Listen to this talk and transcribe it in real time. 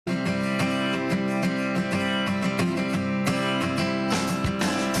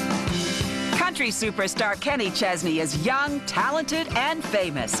Country superstar Kenny Chesney is young, talented, and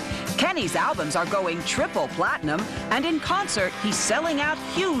famous. Kenny's albums are going triple platinum, and in concert, he's selling out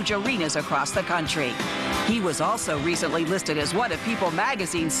huge arenas across the country. He was also recently listed as one of People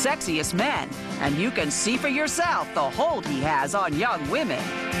magazine's sexiest men, and you can see for yourself the hold he has on young women.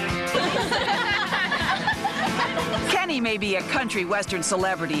 Kenny may be a country western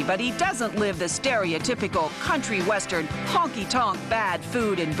celebrity, but he doesn't live the stereotypical country western honky-tonk bad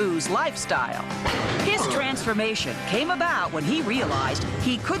food and booze lifestyle. His transformation came about when he realized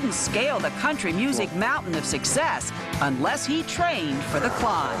he couldn't scale the country music mountain of success unless he trained for the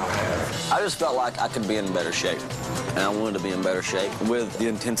climb. I just felt like I could be in better shape, and I wanted to be in better shape with the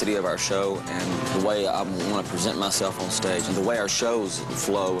intensity of our show and the way I want to present myself on stage and the way our shows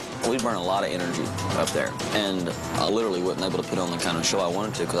flow. We burn a lot of energy up there, and I literally wasn't able to put on the kind of show I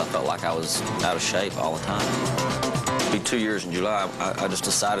wanted to because I felt like I was out of shape all the time. It'll be 2 years in July. I just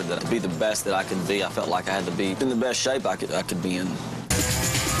decided that to be the best that I could be, I felt like I had to be in the best shape I could be in.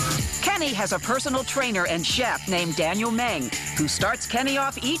 Kenny has a personal trainer and chef named Daniel Meng, who starts Kenny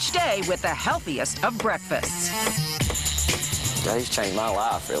off each day with the healthiest of breakfasts. Yeah, he's changed my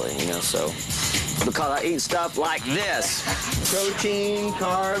life, really, you know, so. Because I eat stuff like this. Protein,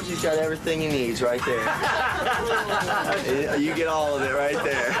 carbs, he's got everything he needs right there. You get all of it right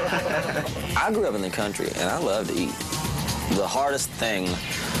there. I grew up in the country, and I love to eat. The hardest thing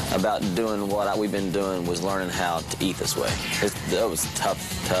about doing what we've been doing was learning how to eat this way. It was tough.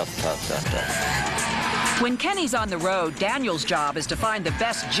 When Kenny's on the road, Daniel's job is to find the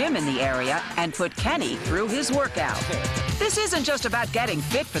best gym in the area and put Kenny through his workout. This isn't just about getting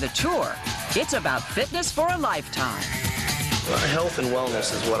fit for the tour. It's about fitness for a lifetime. Health and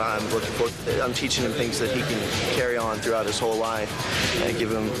wellness is what I'm looking for. I'm teaching him things that he can carry on throughout his whole life and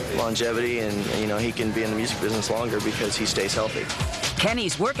give him longevity, and you know, he can be in the music business longer because he stays healthy.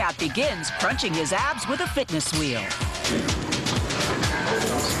 Kenny's workout begins crunching his abs with a fitness wheel.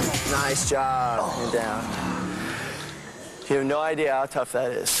 Nice job. You're down. You have no idea how tough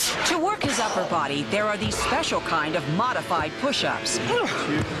that is. To work his upper body, there are these special kind of modified push-ups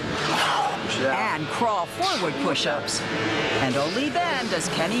and crawl forward push-ups. And only then does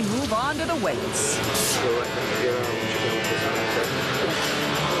Kenny move on to the weights.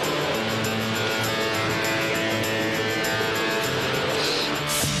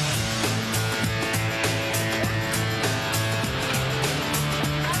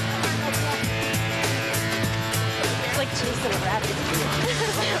 Like chasing a rabbit.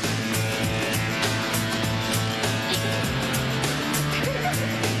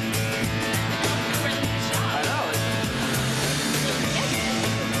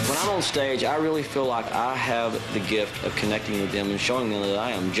 When I'm on stage, I really feel like I have the gift of connecting with them and showing them that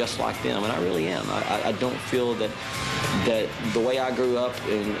I am just like them, and I really am. I don't feel that the way I grew up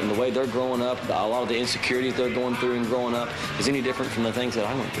and the way they're growing up, a lot of the insecurities they're going through and growing up is any different from the things that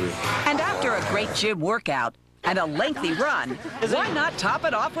I went through. And after a great gym workout and a lengthy run, why not top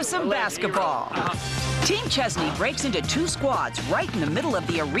it off with some basketball? Team Chesney breaks into two squads right in the middle of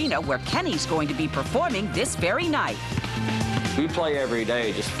the arena where Kenny's going to be performing this very night. We play every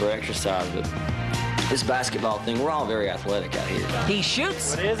day just for exercise, but this basketball thing, we're all very athletic out here. He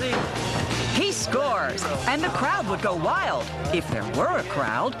shoots. What is he? He scores. And the crowd would go wild if there were a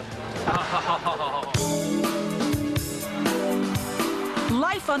crowd.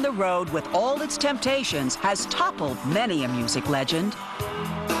 Life on the road with all its temptations has toppled many a music legend.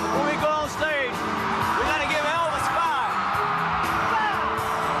 When we go on stage, we gotta give Elvis five.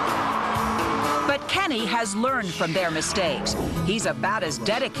 But Kenny has learned from their mistakes. He's about as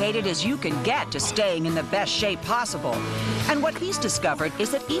dedicated as you can get to staying in the best shape possible. And what he's discovered is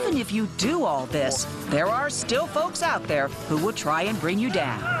that even if you do all this, there are still folks out there who will try and bring you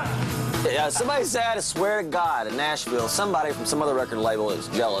down. Yeah, somebody said, I swear to God, in Nashville, somebody from some other record label is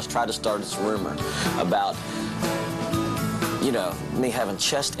jealous, tried to start this rumor about, you know, me having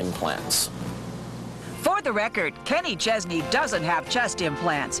chest implants. For the record, Kenny Chesney doesn't have chest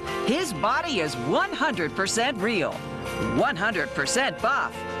implants. His body is 100% real, 100%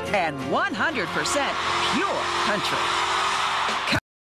 buff, and 100% pure country.